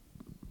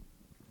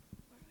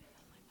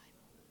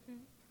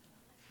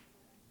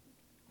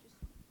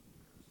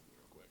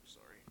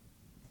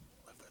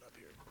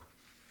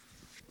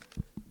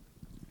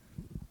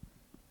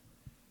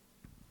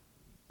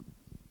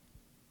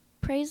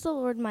Praise the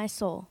Lord, my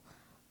soul.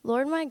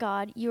 Lord my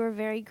God, you are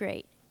very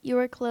great. You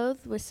are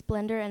clothed with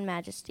splendor and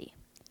majesty.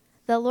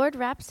 The Lord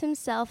wraps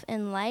himself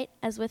in light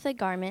as with a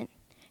garment.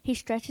 He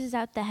stretches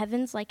out the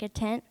heavens like a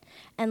tent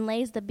and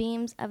lays the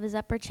beams of his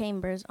upper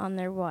chambers on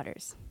their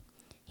waters.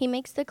 He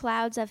makes the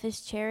clouds of his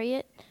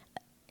chariot.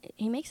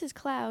 He makes his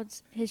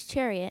clouds his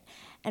chariot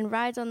and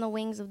rides on the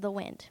wings of the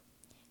wind.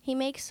 He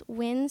makes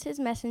winds his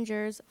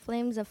messengers,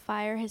 flames of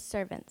fire his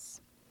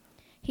servants.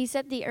 He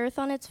set the earth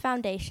on its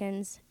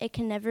foundations. It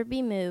can never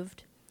be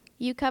moved.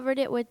 You covered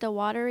it with the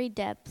watery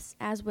depths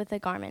as with a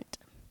garment.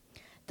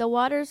 The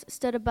waters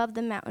stood above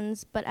the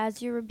mountains, but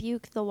as you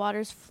rebuked, the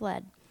waters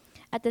fled.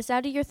 At the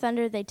sound of your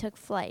thunder, they took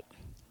flight.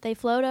 They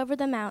flowed over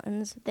the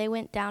mountains. They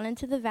went down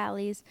into the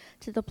valleys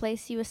to the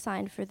place you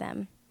assigned for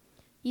them.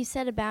 You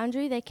set a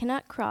boundary they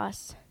cannot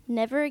cross.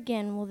 Never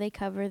again will they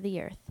cover the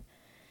earth.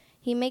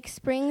 He makes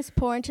springs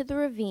pour into the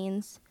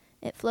ravines.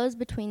 It flows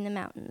between the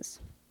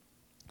mountains.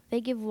 They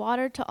give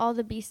water to all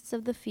the beasts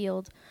of the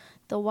field.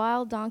 The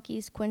wild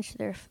donkeys quench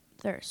their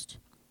thirst.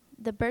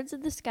 The birds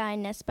of the sky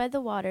nest by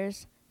the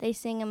waters. They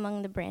sing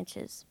among the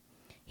branches.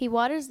 He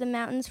waters the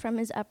mountains from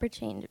his upper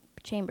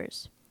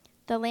chambers.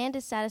 The land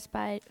is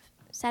satisfied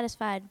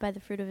by the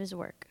fruit of his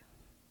work.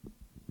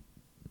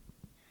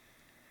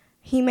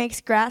 He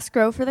makes grass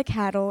grow for the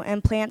cattle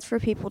and plants for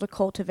people to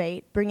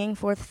cultivate, bringing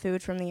forth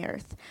food from the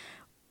earth,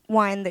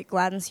 wine that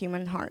gladdens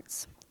human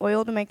hearts,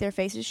 oil to make their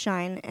faces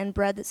shine, and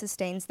bread that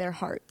sustains their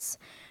hearts.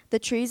 The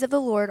trees of the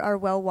Lord are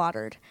well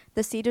watered,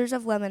 the cedars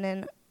of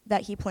Lebanon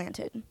that he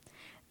planted.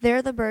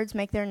 There the birds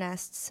make their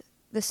nests.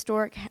 The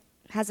stork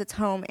has its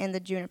home in the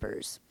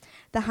junipers.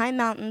 The high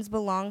mountains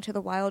belong to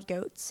the wild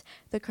goats.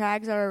 The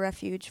crags are a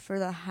refuge for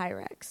the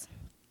hyrax.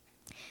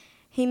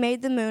 He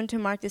made the moon to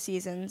mark the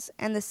seasons,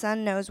 and the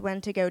sun knows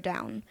when to go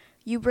down.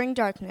 You bring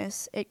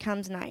darkness, it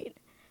comes night,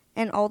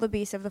 and all the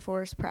beasts of the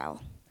forest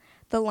prowl.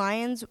 The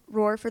lions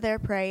roar for their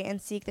prey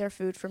and seek their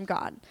food from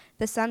God.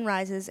 The sun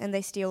rises, and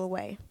they steal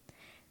away.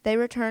 They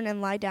return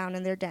and lie down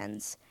in their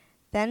dens.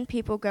 Then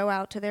people go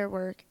out to their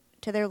work,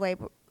 to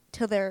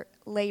their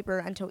labor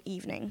until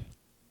evening.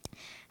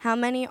 How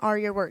many are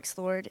your works,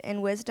 Lord? In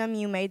wisdom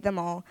you made them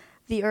all.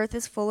 The earth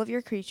is full of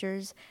your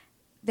creatures.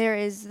 There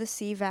is the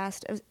sea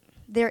vast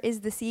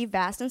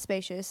and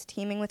spacious,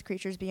 teeming with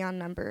creatures beyond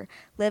number,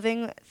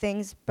 living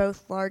things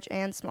both large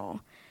and small.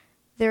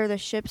 There are the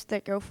ships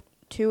that go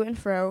to and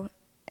fro,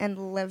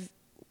 and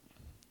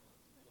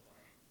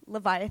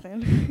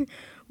Leviathan,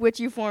 which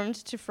you formed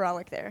to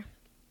frolic there.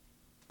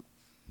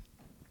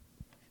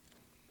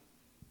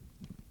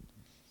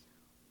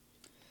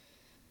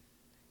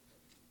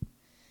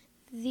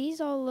 These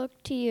all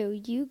look to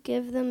you. You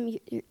give them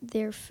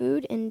their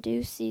food in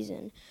due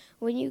season.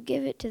 When you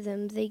give it to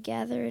them, they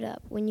gather it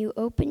up. When you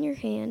open your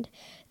hand,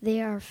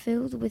 they are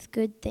filled with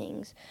good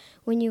things.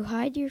 When you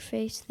hide your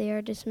face, they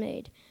are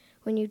dismayed.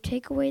 When you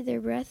take away their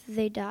breath,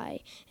 they die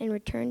and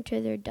return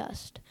to their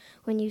dust.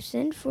 When you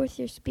send forth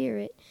your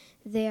spirit,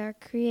 they are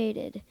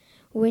created.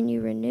 When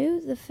you renew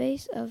the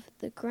face of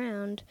the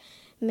ground,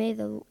 may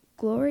the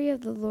glory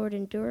of the Lord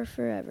endure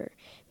forever.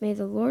 May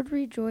the Lord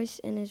rejoice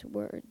in his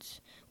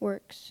works,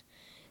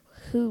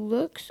 who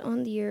looks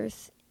on the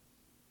earth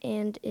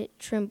and it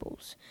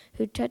trembles,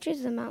 who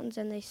touches the mountains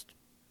and they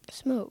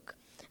smoke.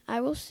 I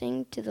will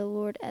sing to the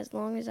Lord as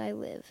long as I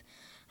live.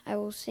 I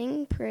will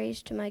sing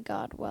praise to my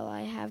God while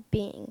I have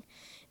being.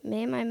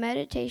 May my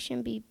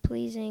meditation be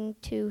pleasing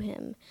to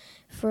him,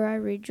 for I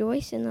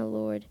rejoice in the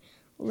Lord.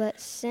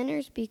 Let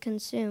sinners be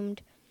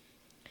consumed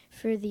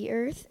for the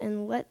earth,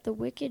 and let the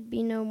wicked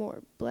be no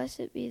more.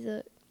 Blessed be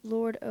the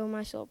Lord, O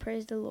my soul.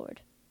 Praise the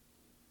Lord.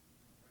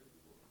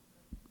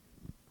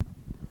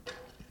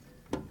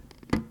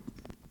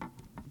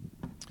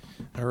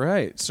 All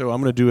right, so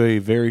I'm going to do a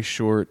very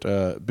short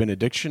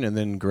benediction, and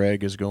then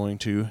Greg is going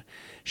to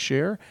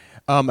share.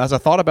 As I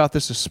thought about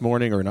this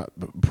morning, or not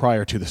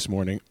prior to this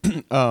morning,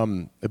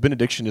 a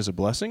benediction is a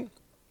blessing,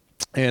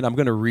 and I'm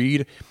going to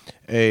read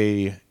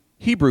a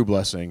Hebrew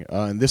blessing,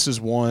 and this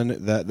is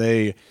one that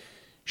they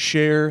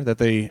share, that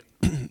they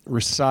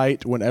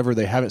recite whenever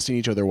they haven't seen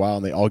each other in a while,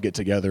 and they all get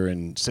together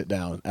and sit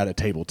down at a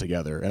table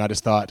together. And I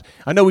just thought,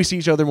 I know we see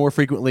each other more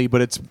frequently,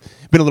 but it's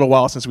been a little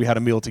while since we had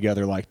a meal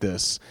together like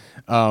this.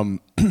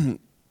 So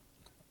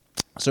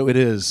it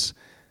is,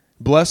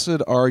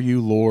 "Blessed are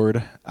you,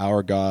 Lord,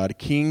 our God,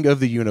 King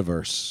of the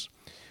universe,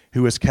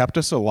 who has kept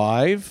us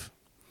alive,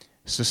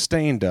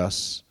 sustained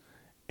us,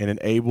 and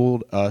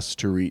enabled us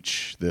to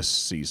reach this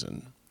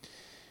season."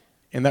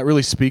 And that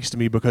really speaks to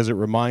me because it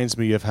reminds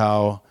me of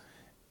how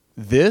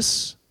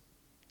this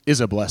is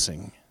a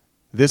blessing.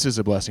 This is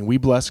a blessing. We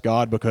bless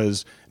God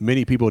because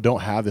many people don't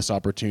have this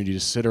opportunity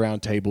to sit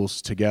around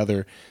tables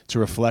together, to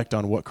reflect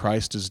on what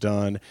Christ has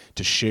done,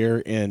 to share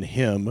in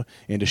him,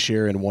 and to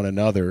share in one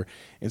another.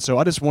 And so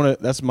I just want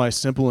to, that's my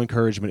simple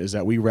encouragement, is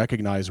that we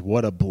recognize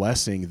what a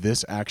blessing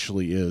this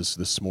actually is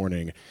this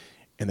morning,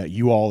 and that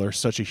you all are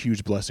such a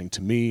huge blessing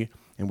to me,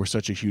 and we're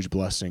such a huge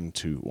blessing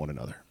to one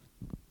another.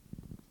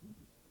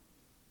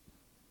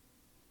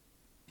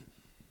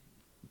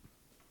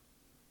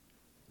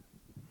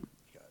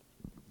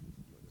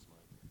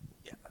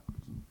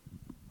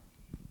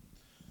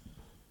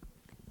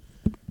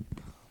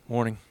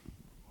 Morning.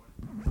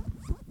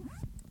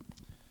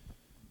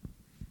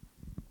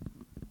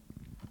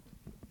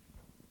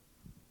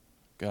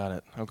 Got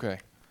it. Okay.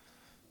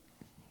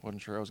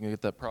 Wasn't sure I was going to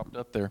get that propped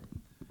up there.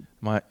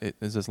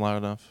 Is this loud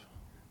enough?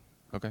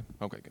 Okay.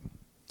 Okay, good.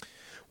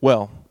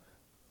 Well,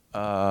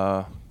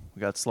 we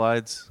got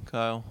slides,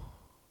 Kyle.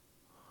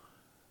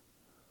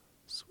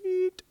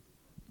 Sweet.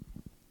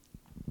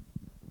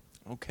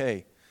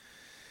 Okay.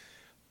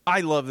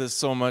 I love this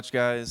so much,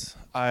 guys.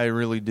 I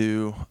really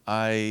do.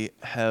 I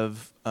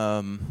have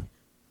one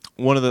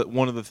of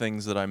the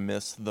things that I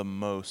miss the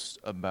most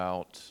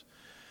about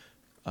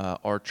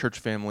our church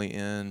family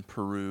in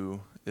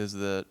Peru is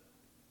that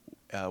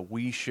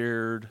we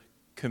shared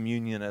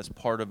communion as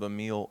part of a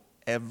meal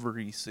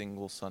every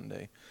single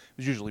Sunday. It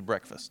was usually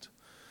breakfast,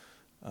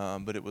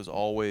 but it was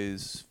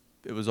always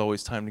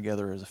time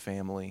together as a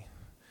family,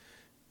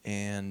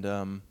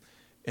 and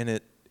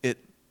it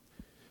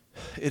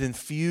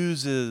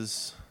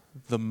infuses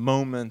the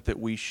moment that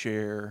we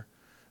share,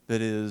 that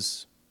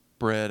is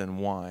bread and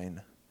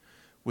wine,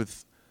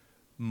 with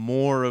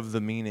more of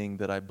the meaning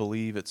that I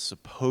believe it's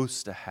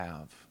supposed to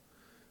have.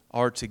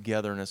 Our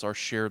togetherness, our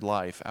shared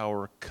life,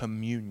 our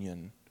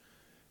communion.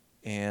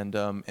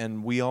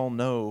 And we all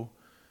know,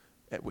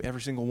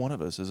 every single one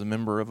of us is a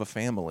member of a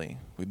family.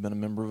 We've been a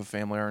member of a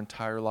family our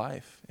entire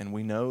life. And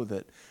we know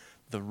that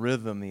the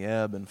rhythm, the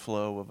ebb and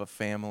flow of a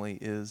family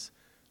is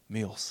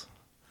meals.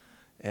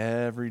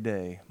 Every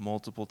day,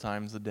 multiple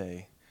times a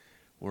day,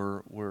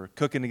 we're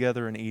cooking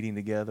together and eating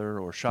together,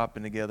 or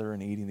shopping together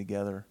and eating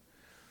together,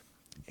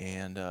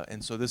 and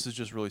so this is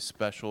just really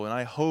special. And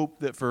I hope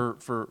that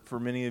for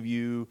many of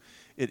you,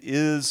 it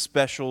is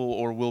special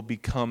or will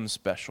become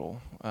special.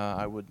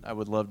 I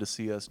would love to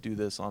see us do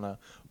this on a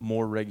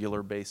more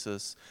regular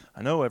basis.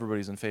 I know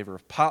everybody's in favor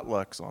of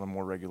potlucks on a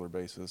more regular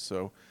basis,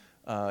 so.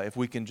 If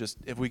we can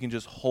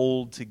just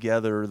hold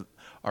together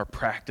our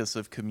practice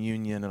of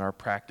communion and our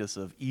practice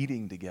of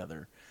eating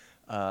together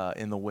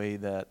in the way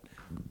that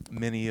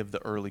many of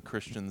the early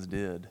Christians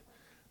did,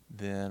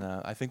 then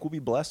I think we'll be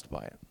blessed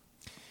by it.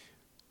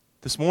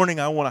 This morning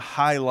I want to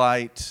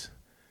highlight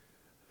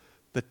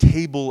the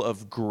table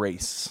of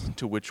grace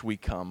to which we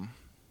come.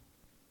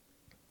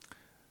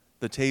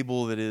 The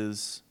table that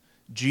is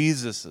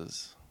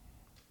Jesus's.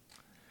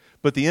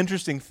 But the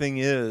interesting thing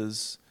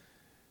is,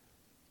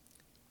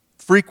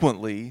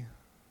 frequently,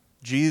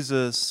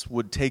 Jesus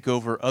would take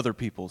over other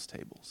people's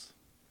tables.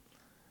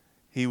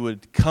 He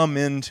would come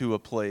into a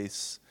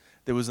place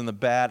that was in the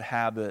bad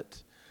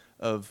habit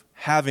of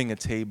having a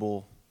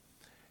table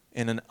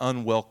in an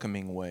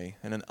unwelcoming way,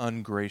 in an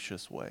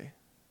ungracious way.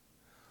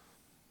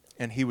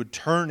 And he would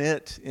turn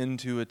it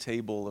into a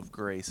table of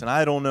grace. And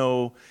I don't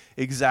know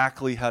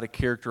exactly how to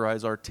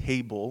characterize our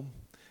table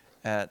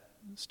at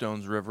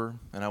Stones River,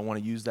 and I want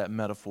to use that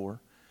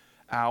metaphor.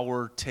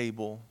 Our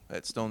table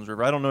at Stones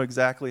River. I don't know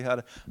exactly how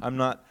to, I'm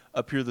not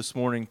up here this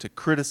morning to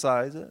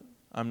criticize it.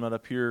 I'm not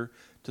up here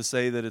to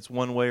say that it's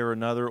one way or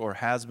another, or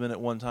has been at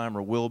one time,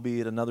 or will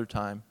be at another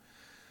time.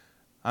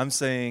 I'm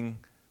saying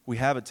we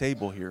have a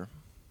table here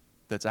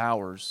that's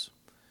ours.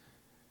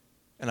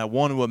 And I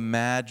want to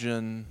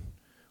imagine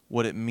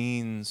what it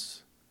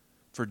means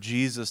for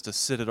Jesus to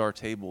sit at our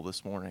table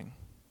this morning.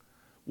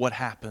 What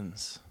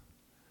happens?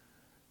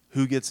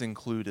 Who gets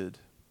included?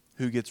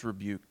 Who gets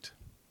rebuked?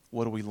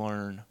 What do we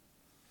learn?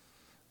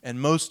 And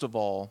most of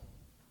all,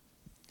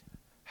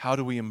 how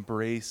do we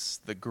embrace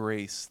the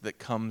grace that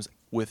comes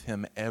with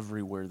him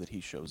everywhere that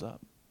he shows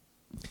up?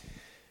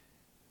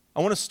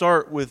 I want to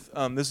start with,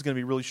 this is going to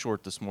be really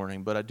short this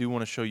morning, but I do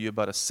want to show you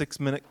about a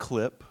 6-minute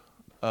clip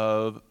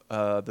of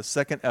the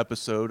second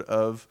episode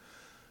of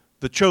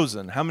The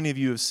Chosen. How many of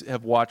you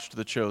have watched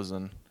The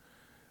Chosen?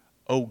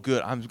 Oh,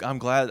 good. I'm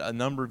glad a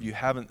number of you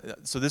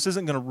haven't. So this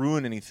isn't going to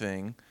ruin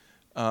anything,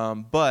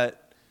 but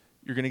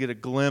you're going to get a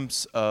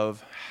glimpse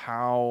of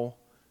how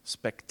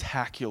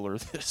spectacular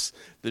this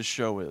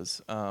show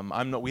is. We're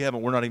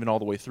not even all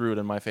the way through it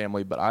in my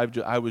family, but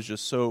I was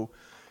just so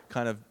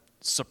kind of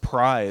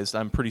surprised.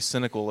 I'm pretty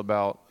cynical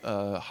about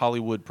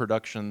Hollywood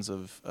productions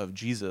of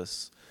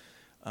Jesus,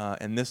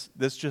 and this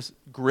just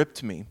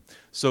gripped me.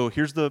 So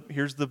here's the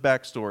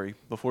backstory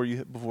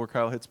before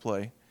Kyle hits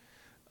play.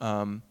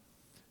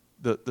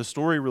 The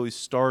story really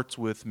starts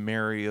with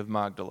Mary of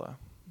Magdala,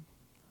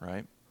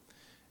 right?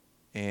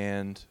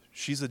 And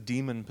she's a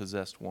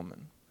demon-possessed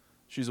woman.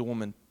 She's a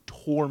woman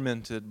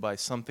tormented by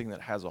something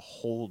that has a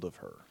hold of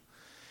her.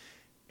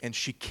 And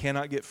she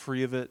cannot get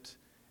free of it.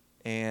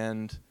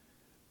 And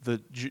the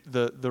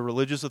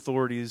religious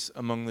authorities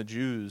among the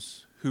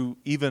Jews who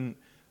even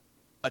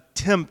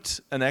attempt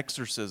an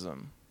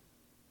exorcism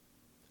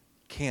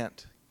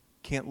can't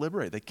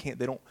liberate.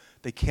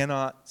 They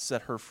cannot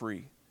set her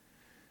free.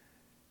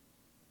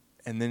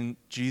 And then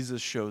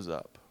Jesus shows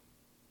up.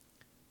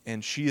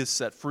 And she is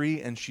set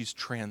free, and she's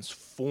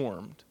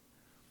transformed.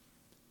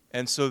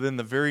 And so then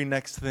the very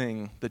next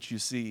thing that you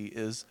see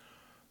is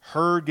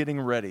her getting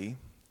ready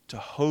to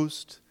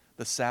host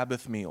the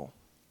Sabbath meal.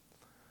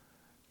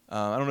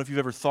 I don't know if you've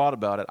ever thought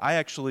about it.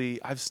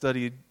 I've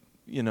studied,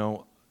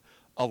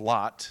 a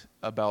lot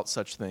about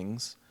such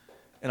things,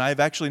 and I've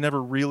actually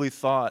never really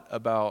thought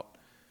about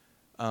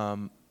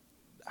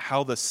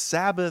how the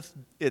Sabbath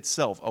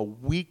itself, a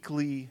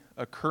weekly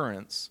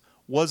occurrence,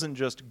 wasn't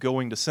just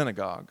going to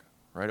synagogue,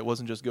 right? It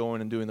wasn't just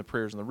going and doing the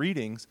prayers and the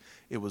readings.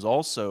 It was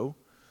also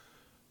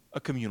a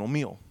communal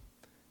meal.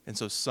 And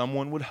so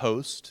someone would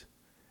host,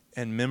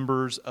 and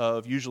members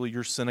of usually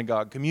your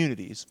synagogue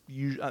communities,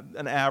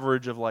 an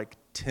average of like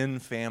 10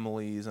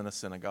 families in a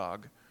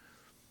synagogue,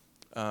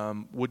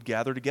 would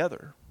gather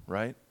together,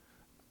 right?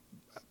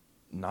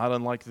 Not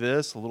unlike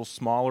this, a little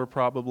smaller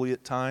probably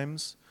at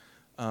times.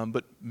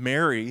 But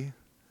Mary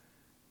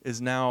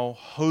is now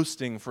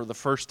hosting for the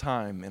first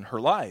time in her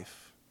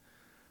life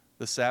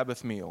the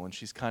Sabbath meal, and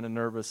she's kind of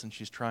nervous and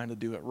she's trying to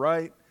do it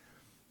right.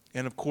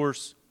 And of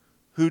course,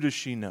 who does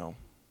she know?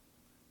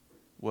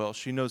 Well,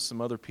 she knows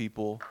some other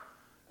people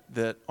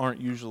that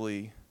aren't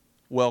usually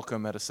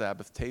welcome at a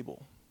Sabbath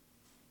table.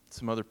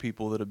 Some other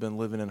people that have been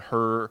living in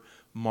her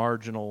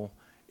marginal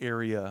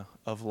area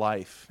of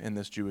life in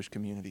this Jewish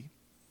community.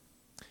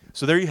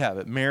 So there you have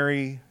it.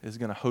 Mary is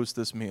going to host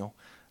this meal.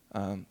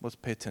 Let's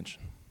pay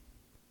attention.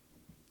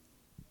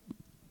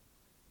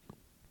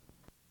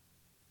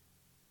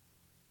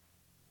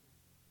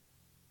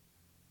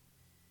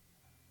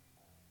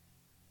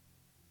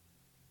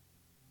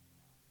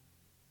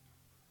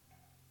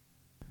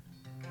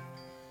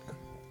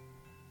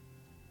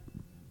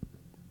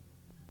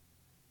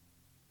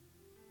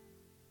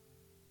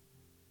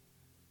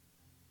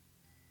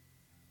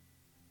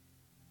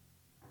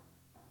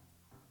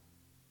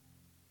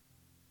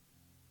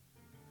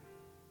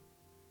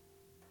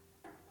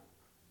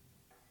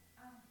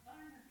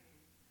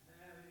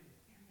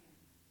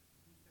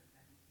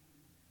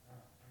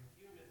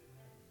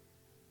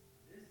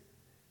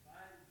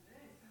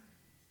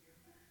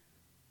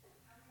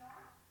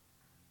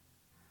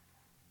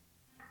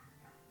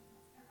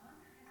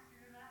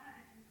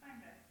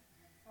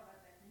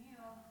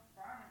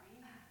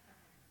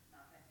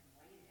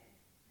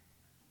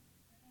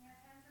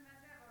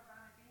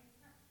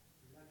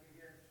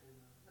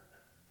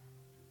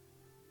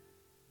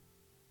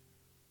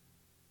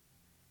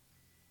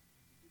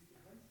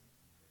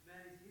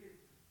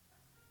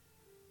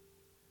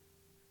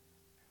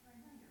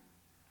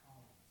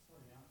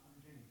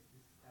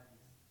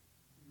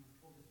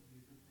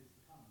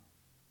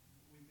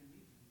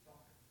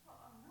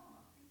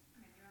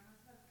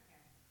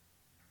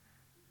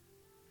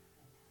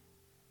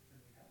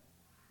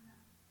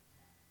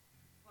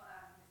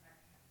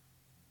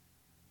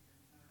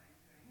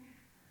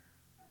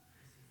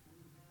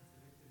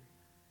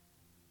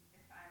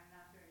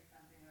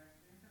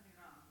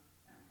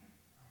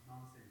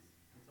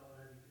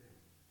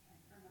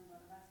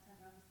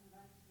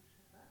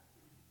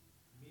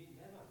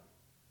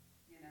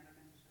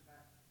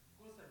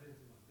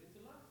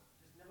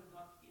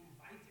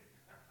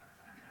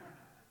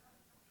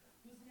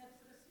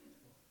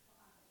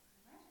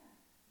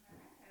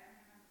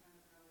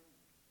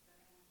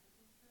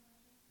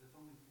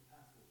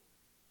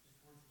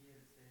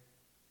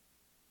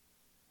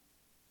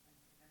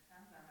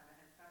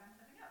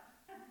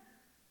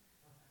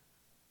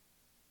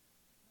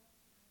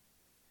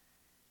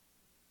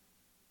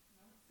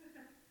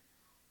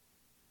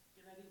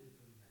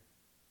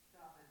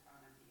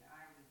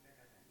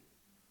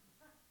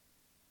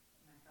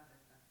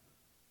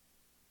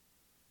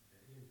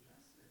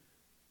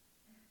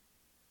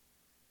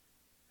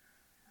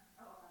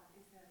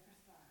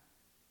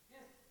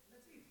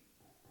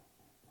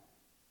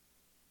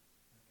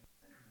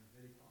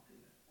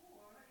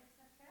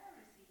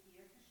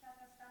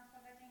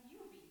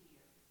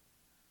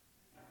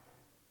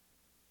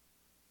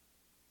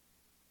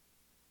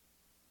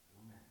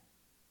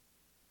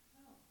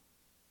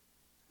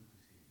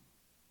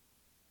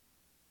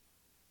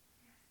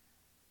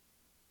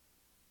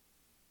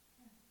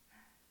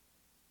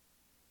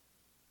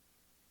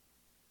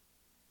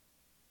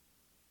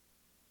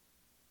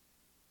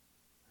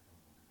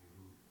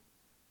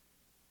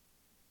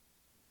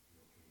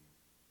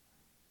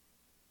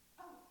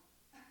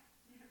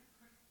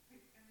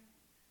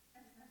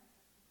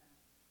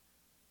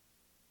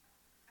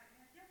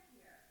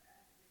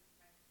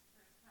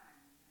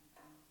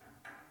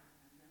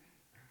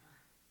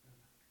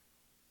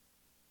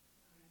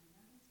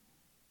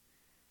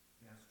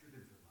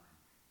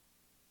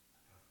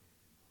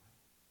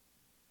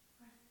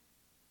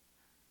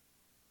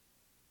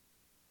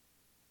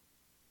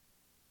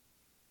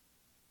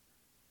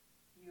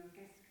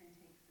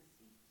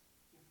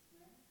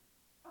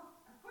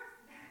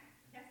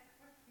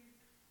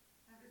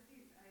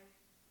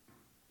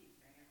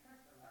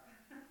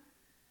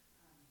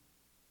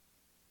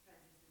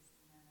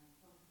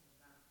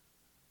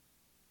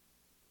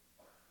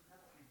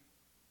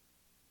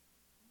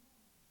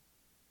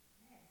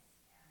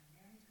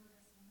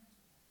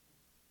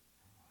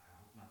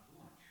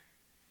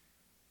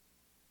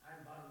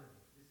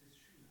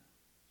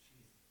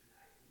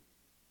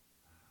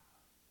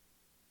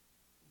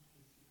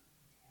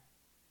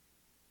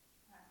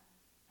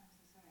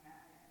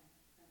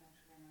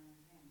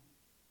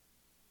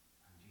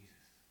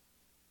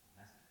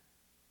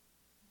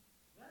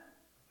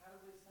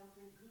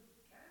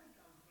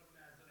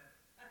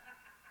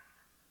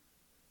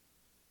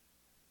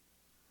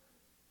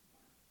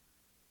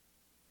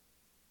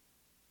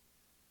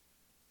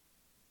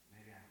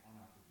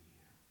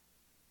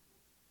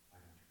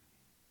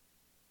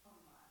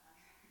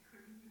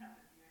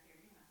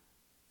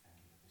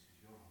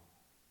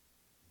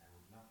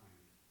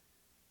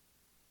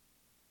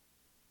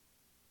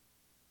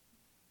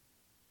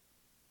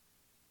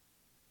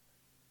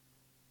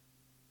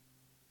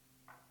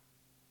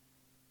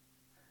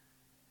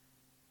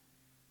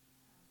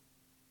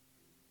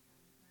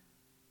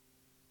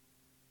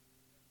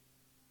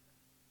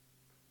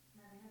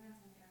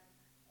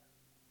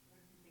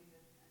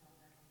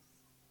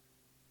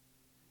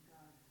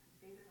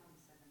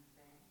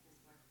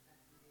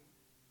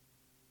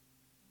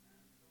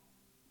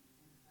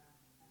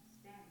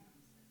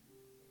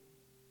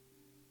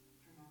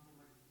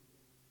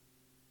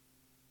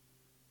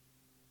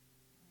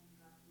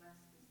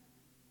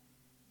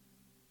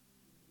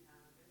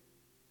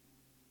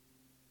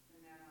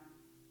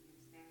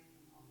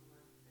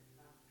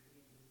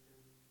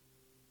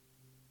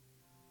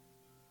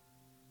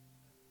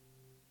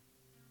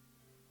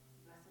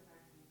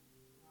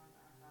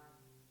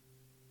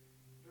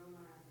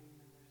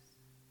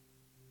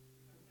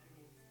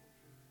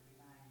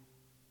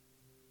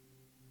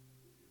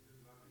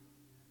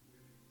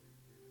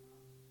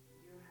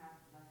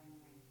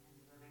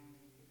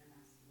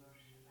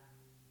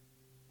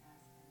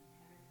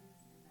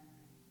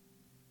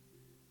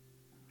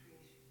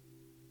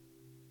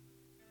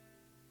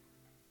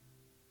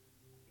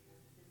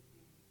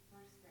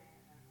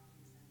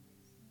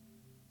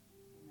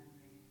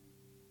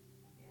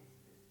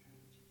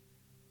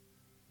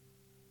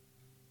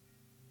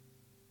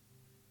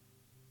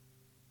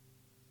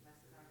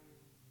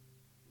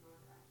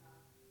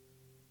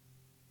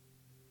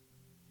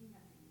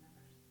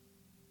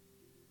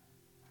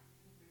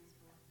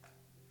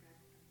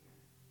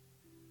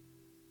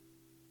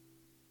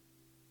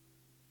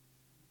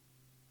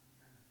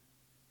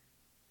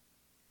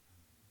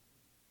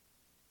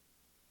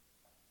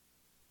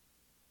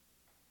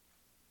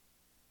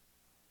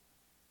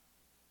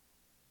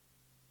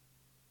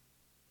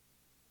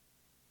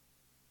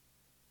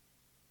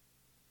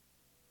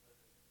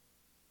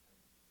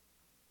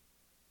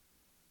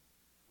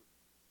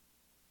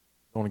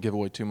 Don't want to give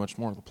away too much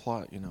more of the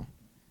plot, you know.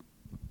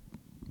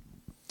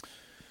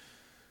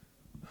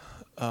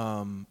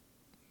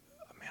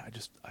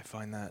 I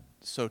find that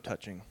so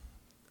touching.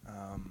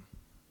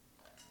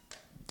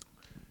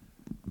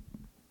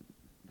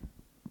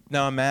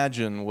 Now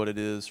imagine what it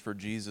is for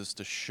Jesus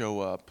to show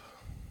up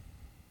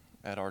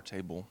at our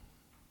table.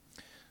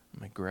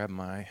 Let me grab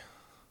my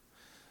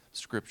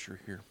scripture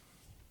here.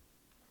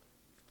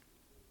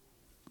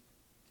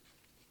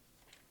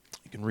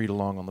 You can read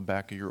along on the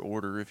back of your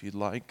order if you'd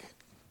like.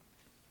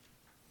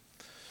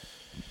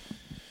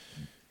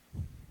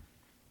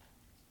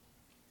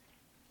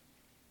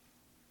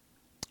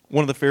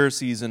 One of the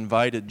Pharisees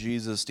invited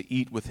Jesus to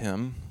eat with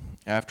him.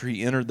 After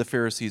he entered the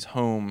Pharisee's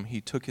home,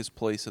 he took his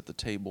place at the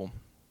table.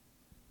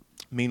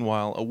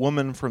 Meanwhile, a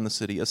woman from the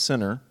city, a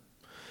sinner,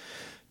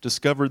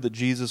 discovered that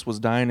Jesus was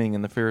dining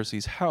in the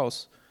Pharisee's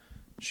house.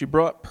 She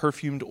brought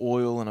perfumed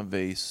oil in a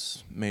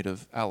vase made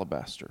of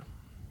alabaster.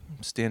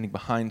 Standing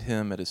behind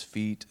him at his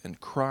feet and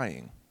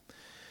crying,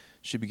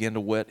 she began to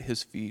wet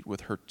his feet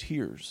with her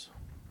tears.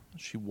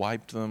 She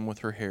wiped them with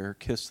her hair,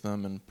 kissed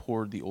them, and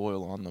poured the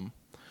oil on them.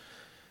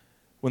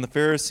 When the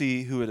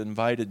Pharisee who had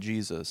invited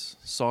Jesus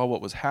saw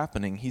what was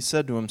happening, he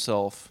said to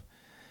himself,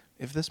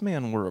 "If this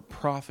man were a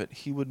prophet,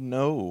 he would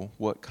know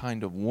what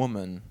kind of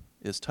woman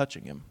is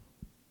touching him.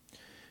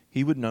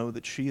 He would know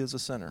that she is a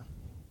sinner."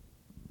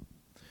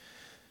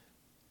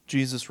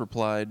 Jesus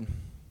replied,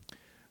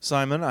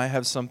 "Simon, I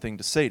have something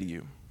to say to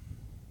you."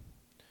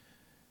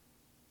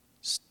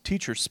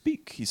 "Teacher,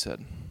 speak," he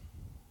said.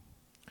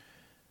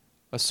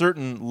 A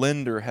certain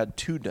lender had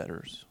 2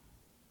 debtors.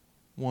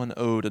 One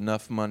owed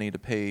enough money to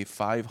pay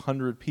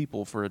 500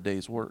 people for a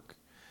day's work.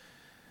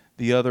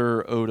 The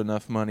other owed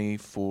enough money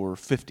for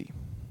 50.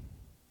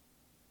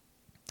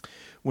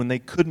 When they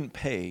couldn't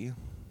pay,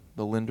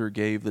 the lender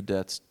forgave the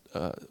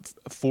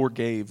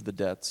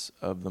debts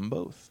of them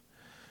both.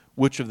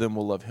 Which of them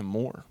will love him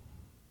more?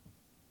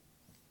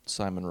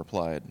 Simon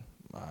replied,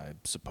 "I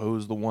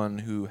suppose the one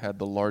who had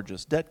the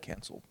largest debt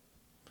canceled."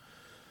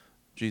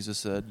 Jesus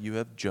said, "You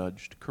have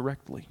judged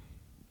correctly."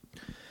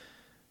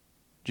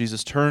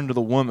 Jesus turned to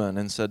the woman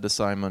and said to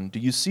Simon, "Do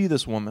you see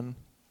this woman?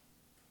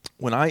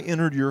 When I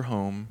entered your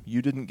home,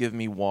 you didn't give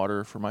me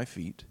water for my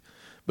feet,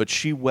 but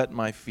she wet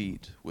my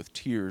feet with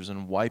tears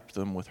and wiped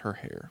them with her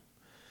hair.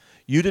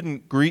 You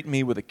didn't greet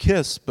me with a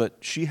kiss,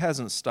 but she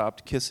hasn't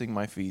stopped kissing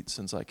my feet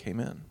since I came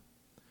in.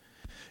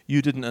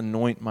 You didn't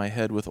anoint my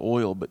head with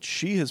oil, but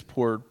she has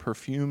poured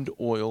perfumed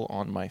oil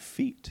on my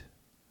feet.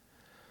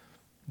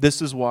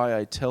 This is why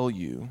I tell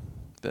you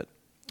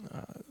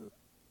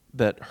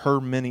that her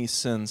many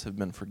sins have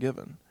been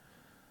forgiven,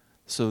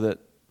 so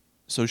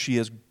she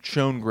has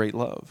shown great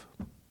love.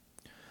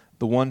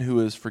 The one who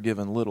is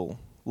forgiven little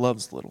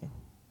loves little."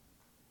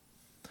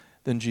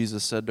 Then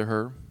Jesus said to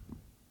her,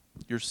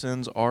 "Your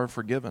sins are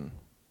forgiven."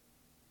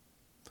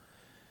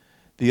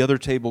 The other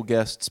table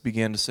guests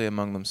began to say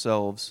among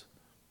themselves,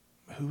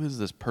 "Who is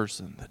this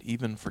person that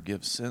even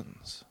forgives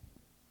sins?"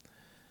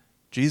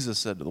 Jesus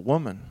said to the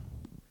woman,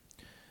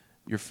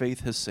 "Your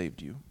faith has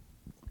saved you.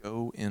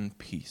 Go in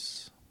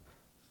peace."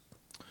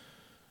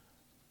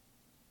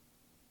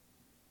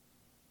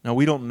 Now,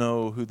 we don't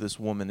know who this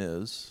woman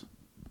is.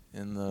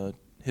 In the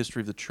history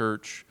of the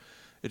church,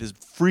 it has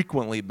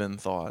frequently been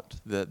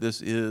thought that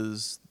this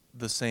is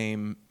the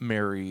same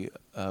Mary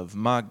of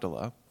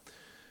Magdala,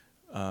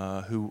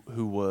 who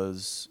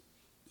is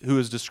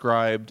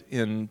described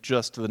in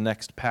just the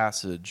next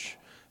passage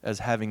as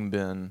having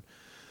been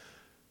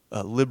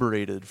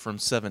liberated from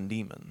 7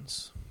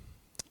 demons.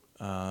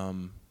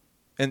 And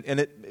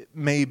it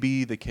may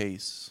be the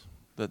case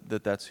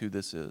that's who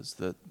this is,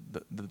 that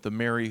the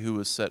Mary who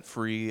was set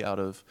free out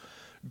of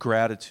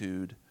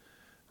gratitude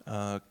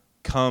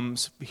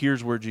comes,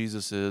 hears where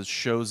Jesus is,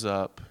 shows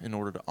up in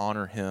order to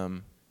honor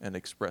him and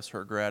express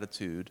her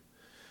gratitude,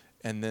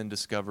 and then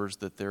discovers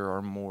that there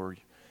are more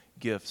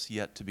gifts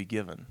yet to be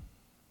given,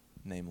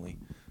 namely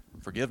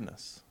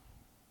forgiveness.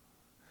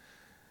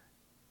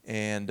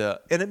 And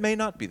it may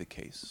not be the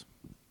case.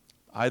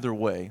 Either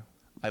way,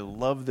 I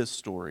love this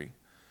story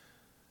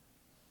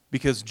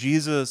because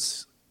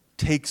Jesus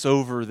takes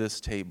over this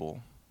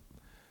table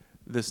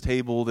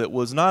that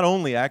was not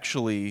only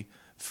actually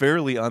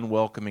fairly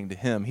unwelcoming to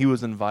him. He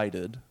was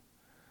invited,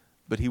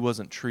 but he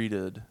wasn't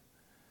treated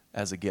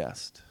as a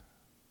guest.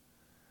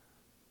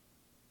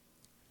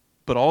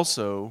 But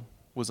also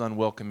was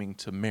unwelcoming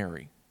to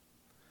Mary.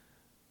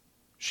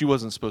 She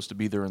wasn't supposed to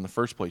be there in the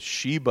first place.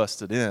 She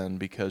busted in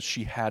because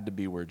she had to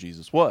be where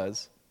Jesus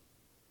was,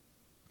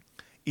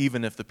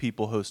 even if the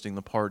people hosting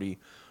the party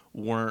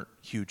weren't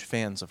huge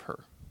fans of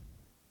her.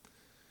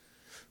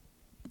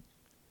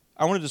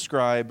 I want to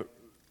describe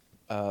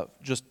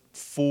just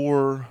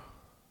four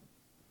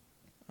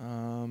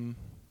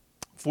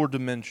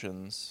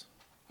dimensions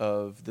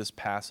of this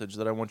passage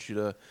that I want you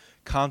to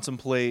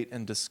contemplate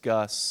and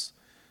discuss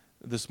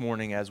this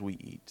morning as we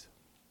eat.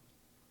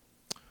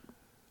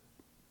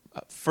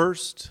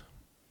 First,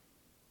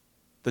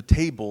 the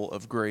table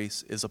of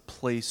grace is a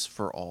place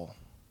for all.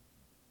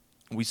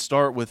 We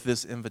start with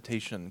this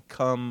invitation,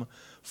 come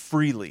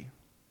freely.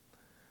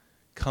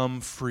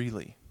 Come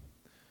freely.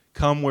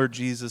 Come where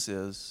Jesus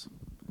is.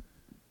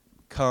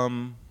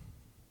 Come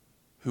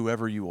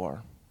whoever you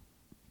are.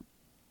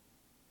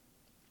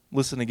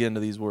 Listen again to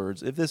these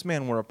words. If this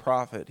man were a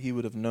prophet, he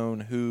would have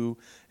known who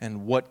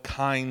and what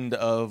kind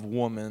of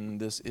woman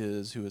this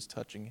is who is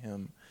touching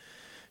him.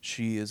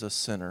 She is a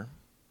sinner.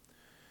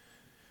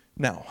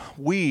 Now,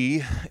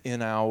 we,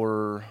 in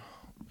our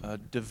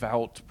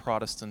devout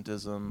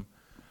Protestantism,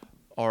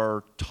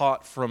 are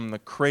taught from the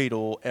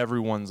cradle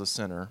everyone's a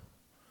sinner.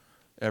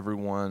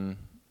 Everyone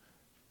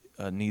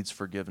needs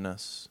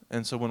forgiveness.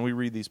 And so when we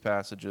read these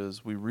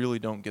passages, we really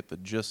don't get the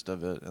gist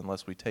of it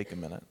unless we take a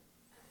minute.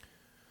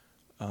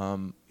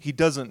 He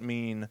doesn't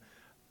mean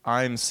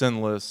I'm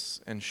sinless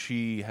and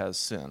she has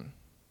sin.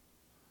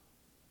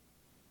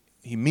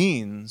 He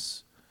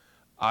means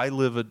I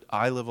live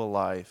a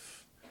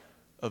life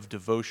of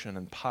devotion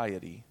and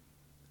piety,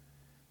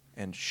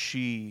 and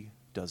she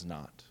does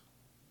not.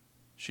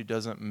 She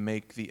doesn't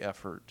make the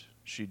effort.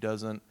 She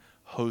doesn't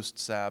host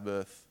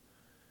Sabbath.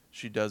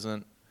 She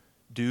doesn't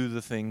do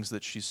the things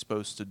that she's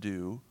supposed to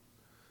do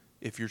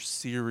if you're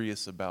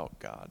serious about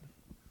God.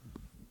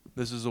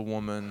 This is a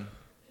woman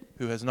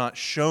who has not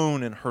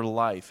shown in her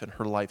life and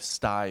her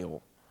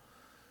lifestyle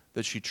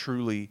that she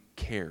truly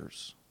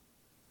cares,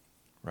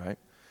 right?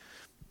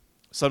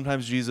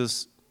 Sometimes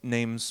Jesus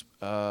names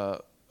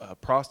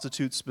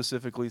prostitutes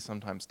specifically,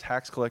 sometimes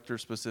tax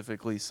collectors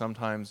specifically,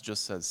 sometimes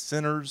just says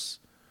sinners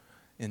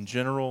in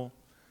general.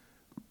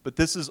 But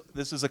this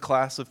is a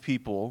class of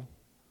people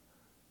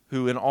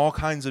who in all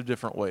kinds of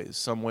different ways,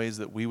 some ways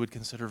that we would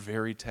consider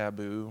very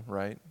taboo,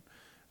 right?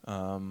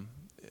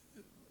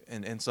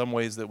 And in some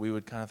ways that we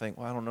would kind of think,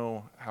 well, I don't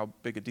know how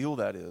big a deal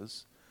that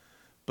is.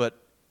 But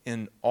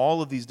in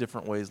all of these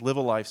different ways, live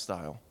a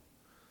lifestyle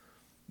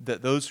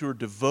that those who are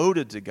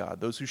devoted to God,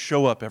 those who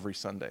show up every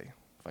Sunday,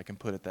 if I can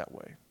put it that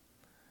way,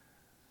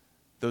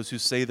 those who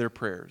say their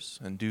prayers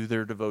and do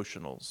their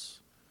devotionals,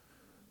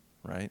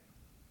 right?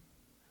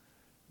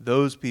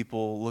 Those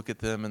people look at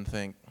them and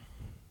think,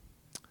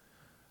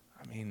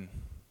 I mean,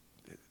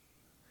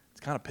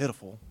 it's kind of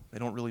pitiful. They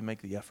don't really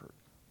make the effort,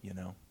 you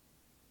know.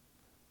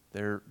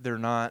 They're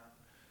not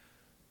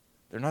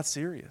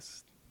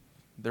serious.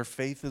 Their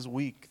faith is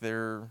weak.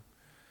 Their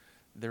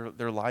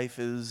life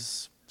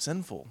is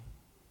sinful,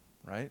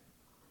 right?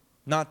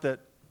 Not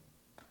that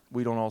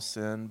we don't all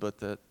sin, but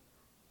that,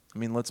 I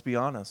mean, let's be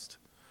honest.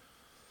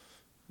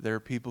 There are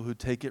people who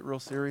take it real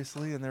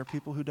seriously, and there are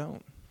people who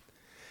don't.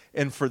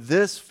 And for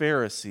this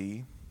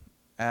Pharisee,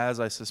 as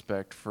I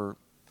suspect for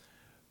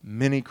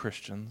many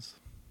Christians,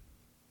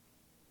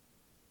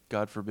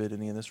 God forbid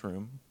any in this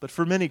room, but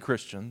for many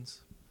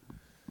Christians,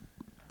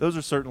 those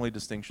are certainly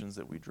distinctions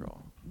that we draw.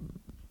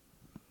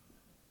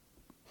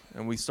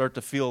 And we start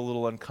to feel a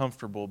little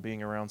uncomfortable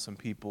being around some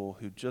people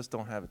who just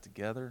don't have it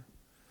together,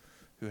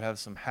 who have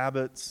some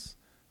habits,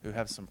 who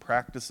have some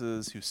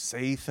practices, who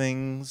say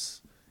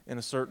things in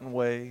a certain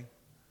way.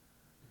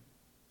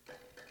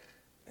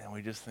 And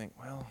we just think,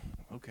 well,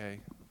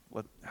 okay,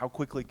 how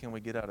quickly can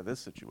we get out of this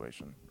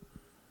situation?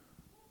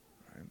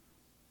 Right?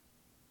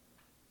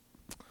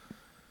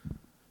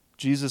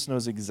 Jesus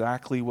knows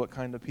exactly what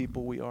kind of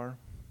people we are,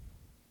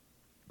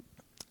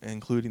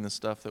 including the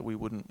stuff that we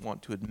wouldn't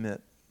want to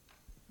admit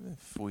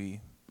if we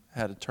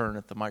had a turn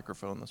at the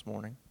microphone this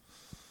morning.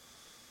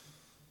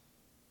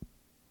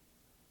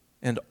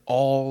 And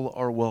all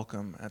are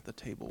welcome at the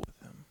table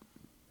with him.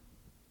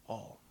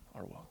 All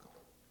are welcome.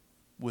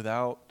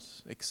 Without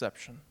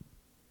exception,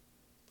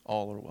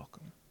 all are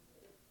welcome.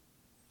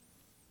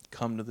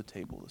 Come to the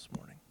table this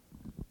morning.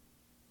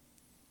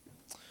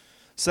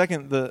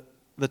 Second,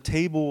 the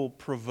table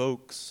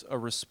provokes a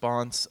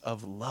response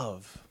of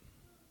love.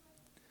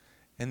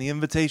 And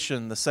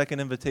the second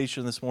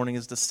invitation this morning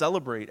is to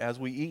celebrate as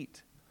we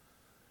eat.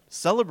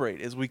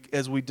 Celebrate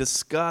as we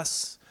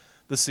discuss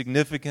the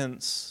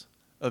significance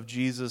of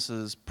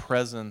Jesus'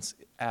 presence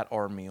at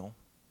our meal.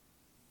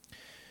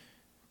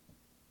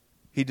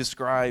 He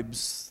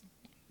describes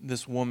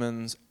this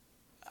woman's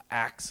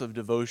acts of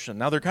devotion.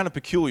 Now they're kind of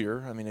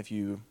peculiar. I mean, if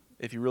you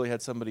really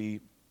had somebody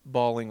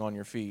bawling on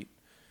your feet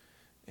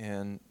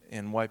and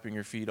wiping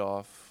your feet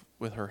off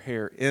with her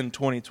hair in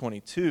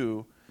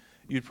 2022,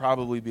 you'd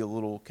probably be a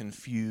little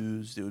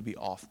confused. It would be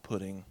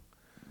off-putting.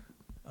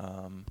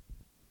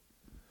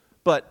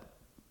 But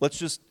let's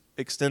just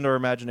extend our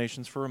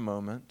imaginations for a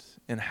moment,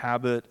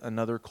 inhabit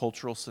another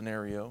cultural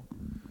scenario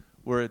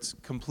where it's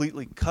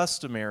completely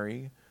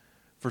customary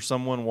for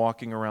someone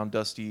walking around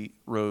dusty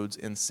roads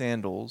in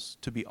sandals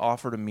to be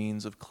offered a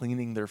means of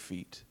cleaning their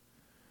feet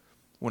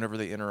whenever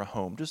they enter a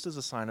home, just as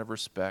a sign of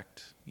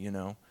respect, you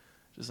know.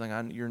 Just like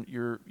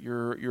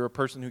you're a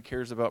person who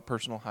cares about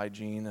personal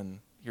hygiene, and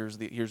here's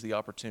the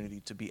opportunity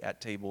to be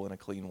at table in a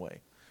clean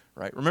way,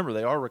 right? Remember,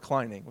 they are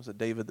reclining. Was it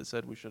David that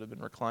said we should have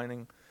been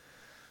reclining?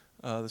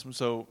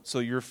 So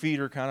your feet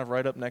are kind of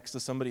right up next to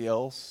somebody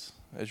else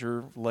as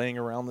you're laying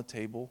around the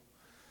table.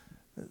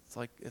 It's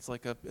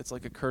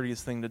like a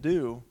courteous thing to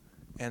do,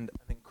 and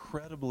an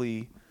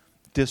incredibly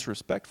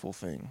disrespectful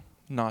thing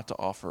not to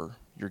offer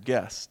your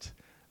guest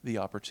the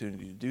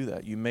opportunity to do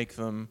that. You make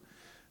them,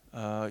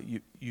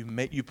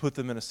 you put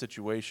them in a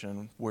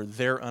situation where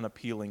they're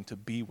unappealing to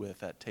be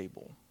with at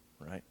table,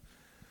 right?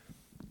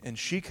 And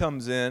she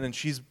comes in and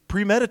she's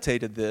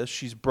premeditated this.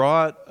 She's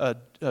brought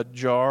a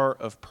jar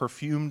of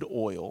perfumed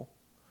oil.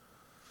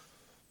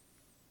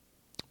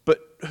 But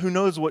who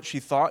knows what she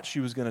thought she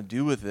was going to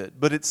do with it.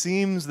 But it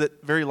seems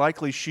that very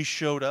likely she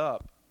showed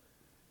up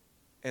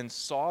and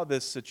saw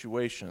this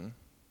situation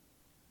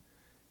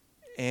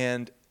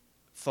and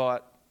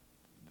thought,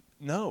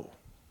 no.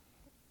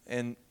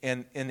 And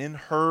in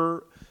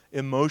her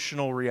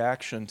emotional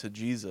reaction to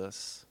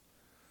Jesus,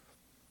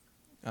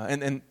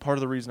 and part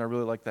of the reason I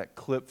really like that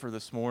clip for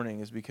this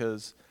morning is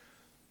because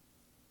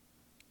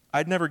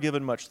I'd never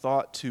given much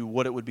thought to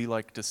what it would be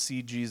like to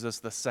see Jesus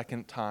the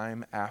second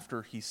time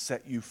after he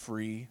set you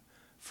free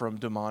from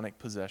demonic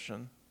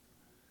possession.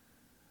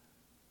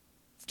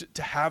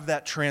 To have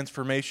that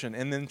transformation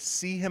and then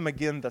see him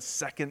again the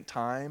second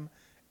time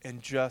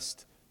and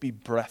just be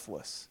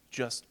breathless,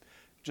 just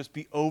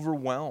be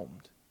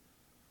overwhelmed.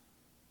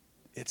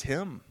 It's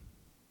him.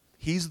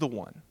 He's the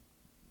one.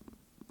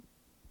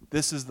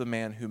 This is the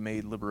man who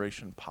made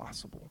liberation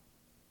possible.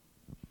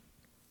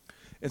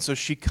 And so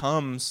she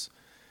comes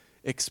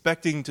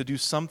expecting to do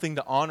something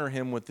to honor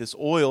him with this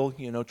oil.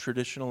 You know,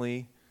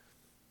 traditionally,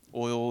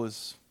 oil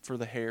is for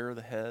the hair,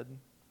 the head,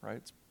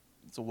 right?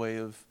 It's a way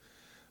of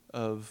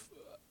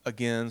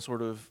again,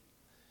 sort of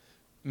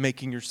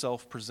making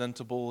yourself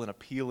presentable and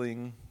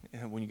appealing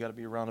when you got to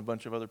be around a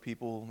bunch of other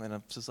people in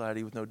a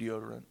society with no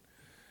deodorant.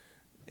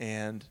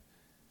 And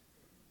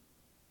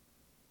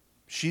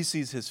she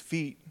sees his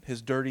feet,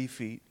 his dirty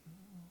feet,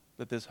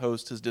 that this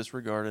host has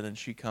disregarded, and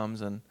she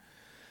comes and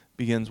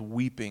begins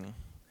weeping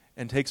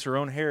and takes her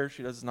own hair.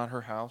 It's not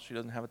her house. She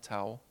doesn't have a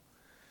towel.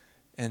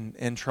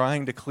 And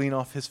trying to clean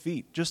off his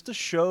feet just to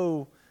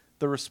show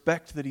the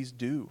respect that he's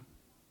due.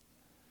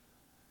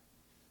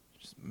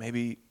 Just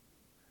maybe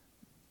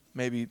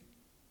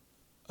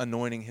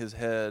anointing his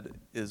head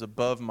is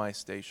above my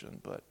station,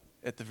 but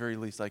at the very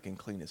least I can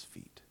clean his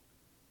feet,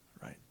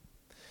 right?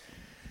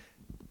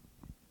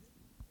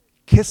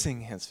 Kissing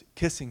his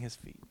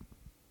feet.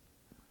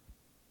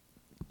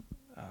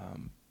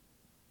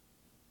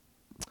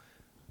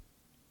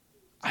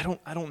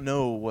 I don't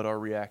know what our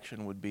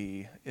reaction would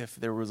be if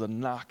there was a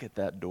knock at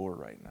that door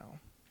right now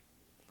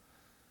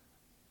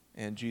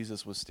and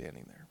Jesus was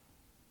standing there.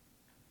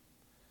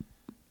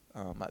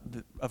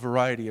 A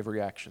variety of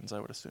reactions, I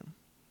would assume,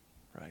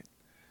 right?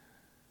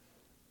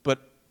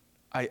 But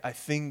I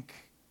think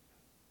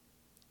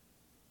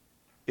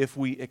if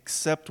we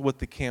accept what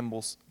the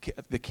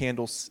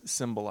candle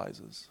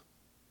symbolizes,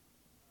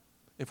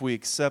 if we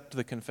accept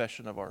the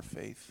confession of our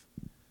faith,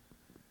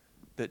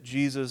 that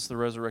Jesus, the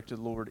resurrected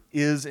Lord,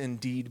 is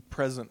indeed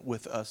present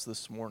with us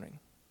this morning,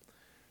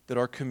 that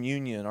our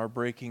communion, our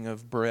breaking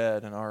of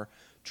bread, and our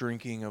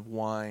drinking of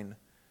wine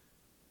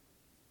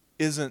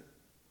isn't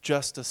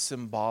just a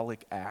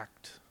symbolic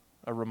act,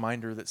 a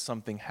reminder that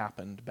something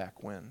happened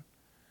back when,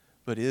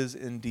 but is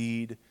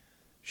indeed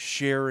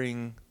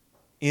sharing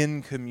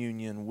in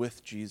communion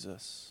with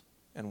Jesus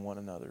and one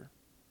another.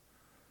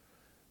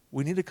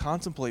 We need to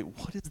contemplate,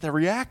 what is the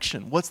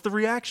reaction? What's the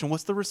reaction?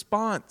 What's the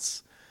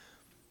response?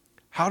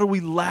 How do we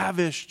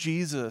lavish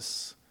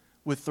Jesus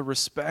with the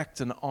respect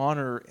and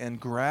honor and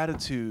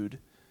gratitude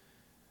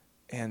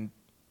and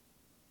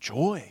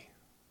joy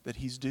that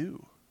he's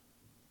due?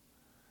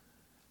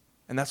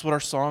 And that's what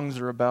our songs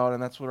are about,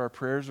 and that's what our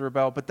prayers are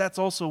about, but that's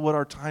also what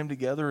our time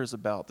together is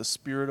about, the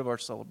spirit of our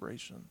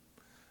celebration,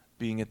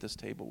 being at this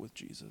table with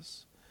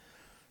Jesus.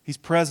 He's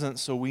present,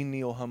 so we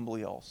kneel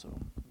humbly also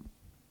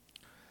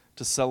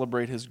to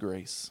celebrate his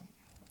grace.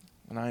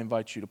 And I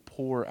invite you to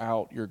pour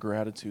out your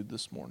gratitude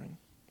this morning.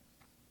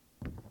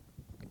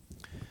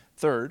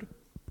 Third,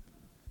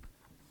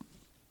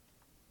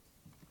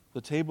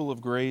 the table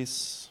of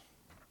grace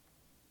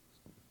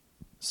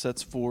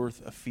sets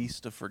forth a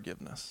feast of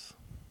forgiveness.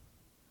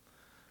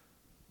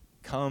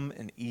 Come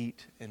and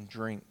eat and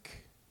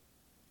drink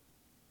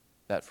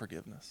that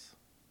forgiveness.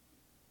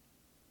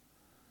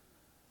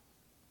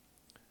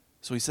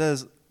 So he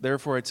says,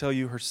 therefore I tell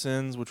you, her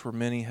sins, which were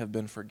many, have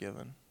been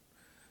forgiven.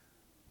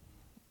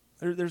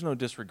 There's no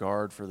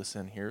disregard for the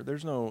sin here.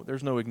 There's no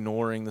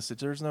ignoring the sin.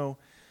 There's no,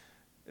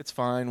 it's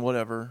fine,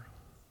 whatever.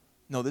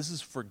 No, this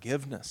is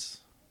forgiveness.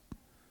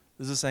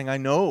 This is saying, I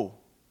know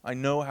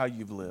how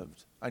you've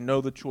lived. I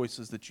know the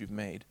choices that you've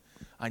made.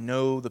 I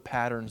know the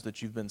patterns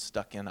that you've been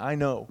stuck in. I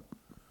know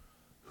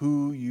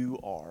who you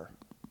are.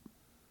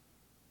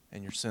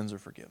 And your sins are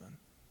forgiven.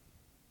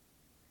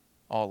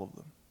 All of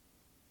them.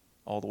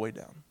 All the way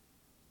down.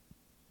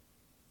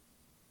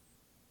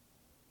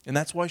 And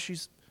that's why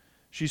she's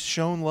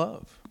shown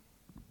love.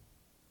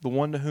 The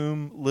one to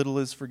whom little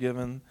is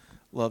forgiven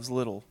loves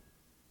little.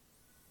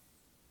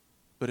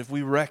 But if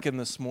we reckon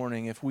this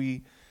morning, if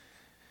we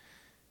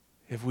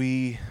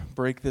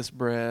break this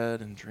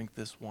bread and drink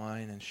this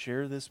wine and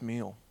share this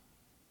meal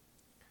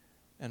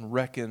and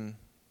reckon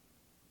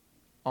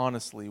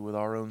honestly with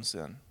our own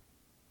sin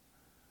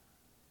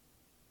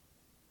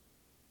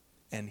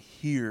and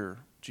hear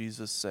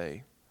Jesus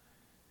say,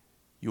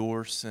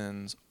 your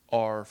sins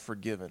are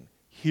forgiven.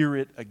 Hear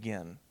it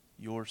again.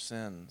 Your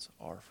sins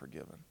are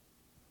forgiven.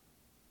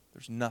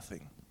 There's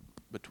nothing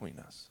between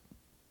us.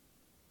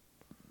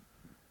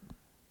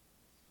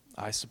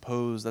 I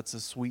suppose that's a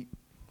sweet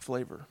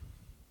flavor.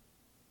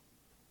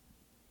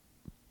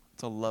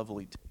 It's a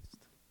lovely taste.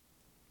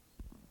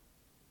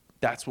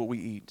 That's what we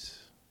eat,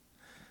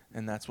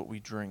 and that's what we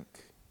drink.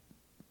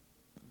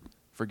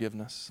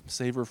 Forgiveness,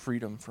 savor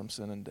freedom from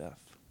sin and death.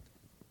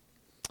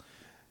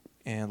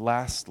 And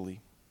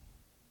lastly,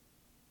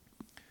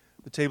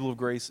 the table of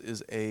grace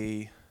is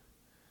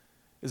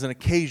an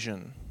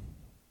occasion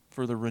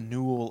for the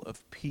renewal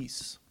of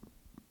peace.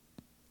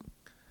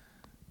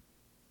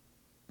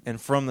 And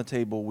from the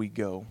table we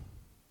go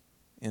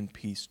in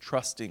peace,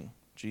 trusting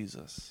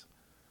Jesus,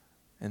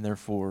 and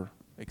therefore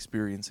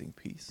experiencing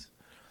peace.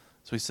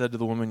 So he said to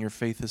the woman, your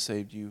faith has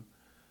saved you.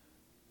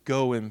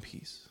 Go in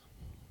peace.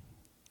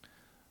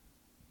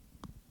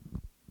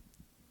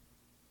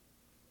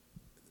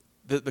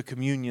 The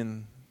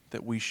communion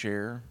that we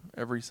share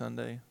every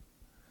Sunday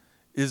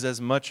is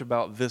as much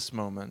about this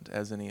moment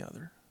as any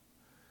other.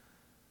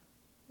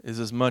 Is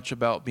as much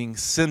about being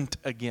sent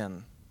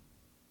again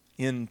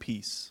in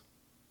peace.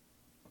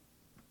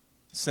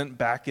 Sent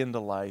back into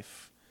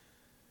life,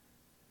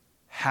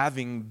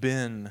 having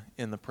been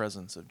in the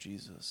presence of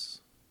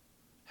Jesus,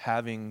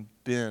 having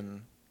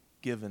been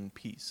given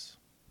peace.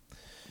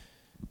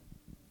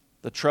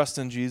 The trust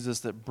in Jesus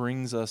that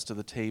brings us to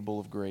the table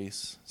of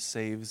grace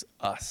saves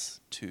us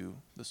too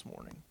this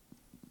morning.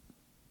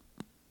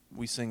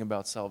 We sing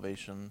about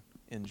salvation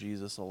in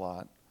Jesus a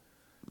lot.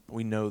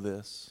 We know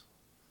this.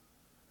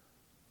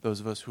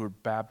 Those of us who are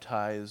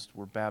baptized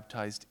were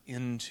baptized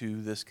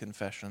into this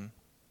confession.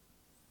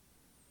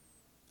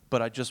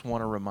 But I just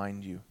want to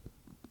remind you,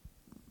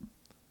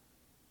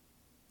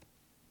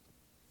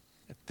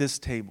 at this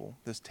table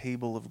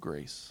of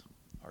grace,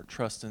 our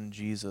trust in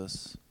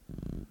Jesus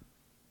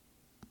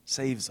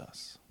saves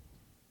us.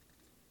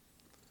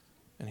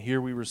 And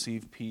here we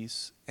receive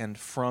peace, and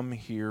from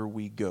here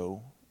we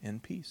go in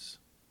peace.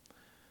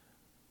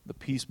 The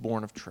peace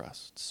born of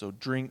trust. So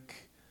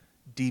drink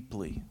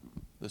deeply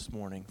this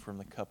morning from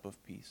the cup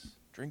of peace.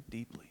 Drink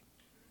deeply.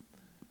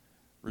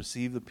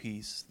 Receive the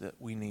peace that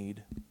we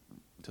need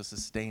to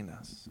sustain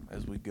us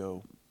as we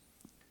go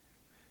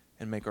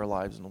and make our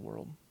lives in the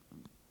world.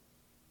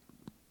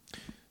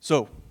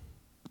 So,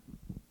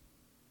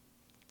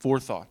 4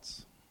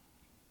 thoughts.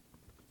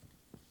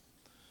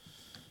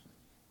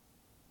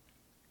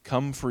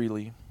 Come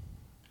freely,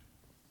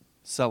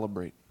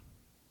 celebrate,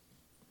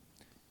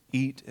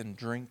 eat and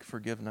drink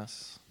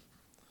forgiveness,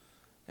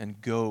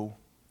 and go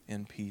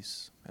in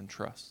peace and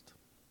trust.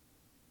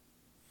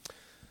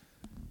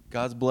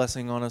 God's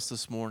blessing on us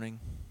this morning.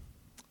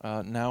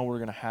 Now we're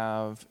going to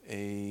have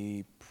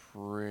a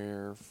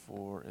prayer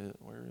for it.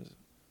 Where is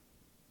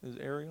it? Is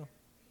Ariel?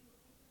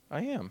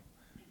 I am.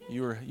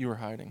 You were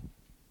hiding.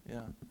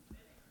 Yeah.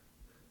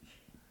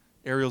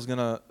 Ariel's going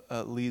to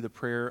lead a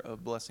prayer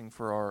of blessing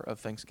for of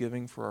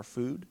Thanksgiving for our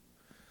food,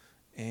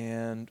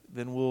 and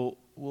then I'll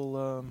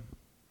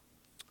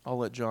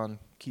let John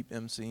keep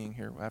emceeing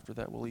here. After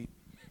that, we'll eat.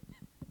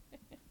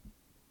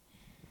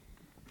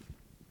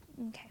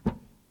 Okay.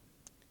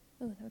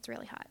 Oh, that's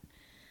really hot.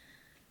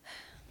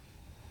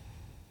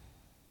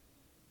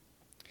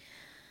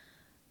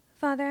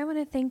 Father, I want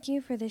to thank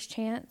you for this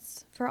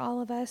chance for all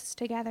of us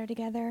to gather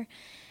together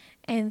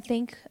and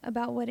think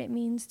about what it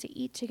means to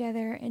eat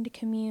together and to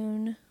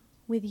commune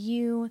with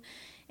you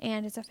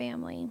and as a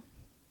family.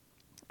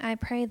 I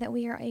pray that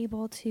we are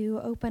able to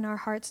open our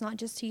hearts not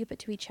just to you but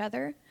to each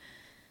other,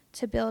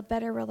 to build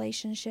better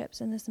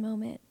relationships in this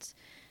moment,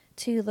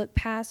 to look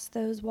past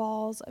those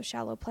walls of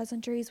shallow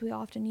pleasantries we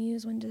often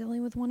use when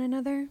dealing with one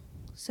another,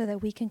 so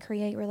that we can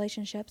create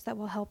relationships that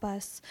will help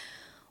us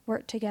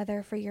work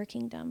together for your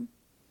kingdom.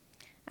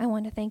 I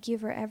want to thank you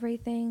for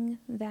everything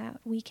that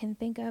we can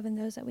think of and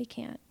those that we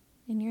can't.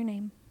 In your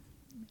name.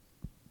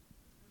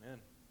 Amen.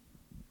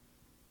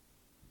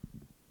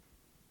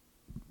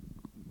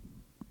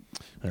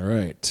 All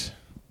right.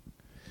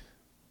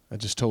 I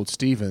just told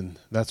Stephen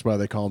that's why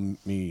they call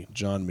me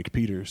John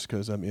McPeters,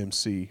 because I'm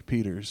MC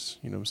Peters.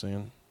 You know what I'm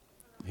saying?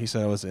 He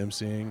said I was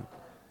MCing.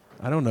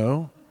 I don't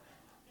know.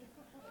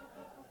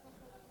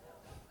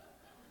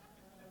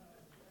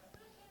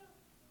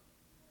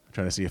 I'm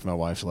trying to see if my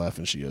wife's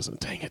laughing. She isn't.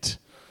 Dang it.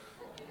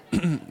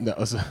 That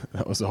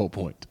was the whole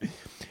point.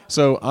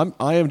 So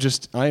I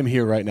am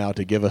here right now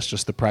to give us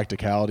just the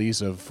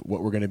practicalities of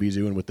what we're going to be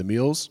doing with the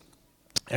meals.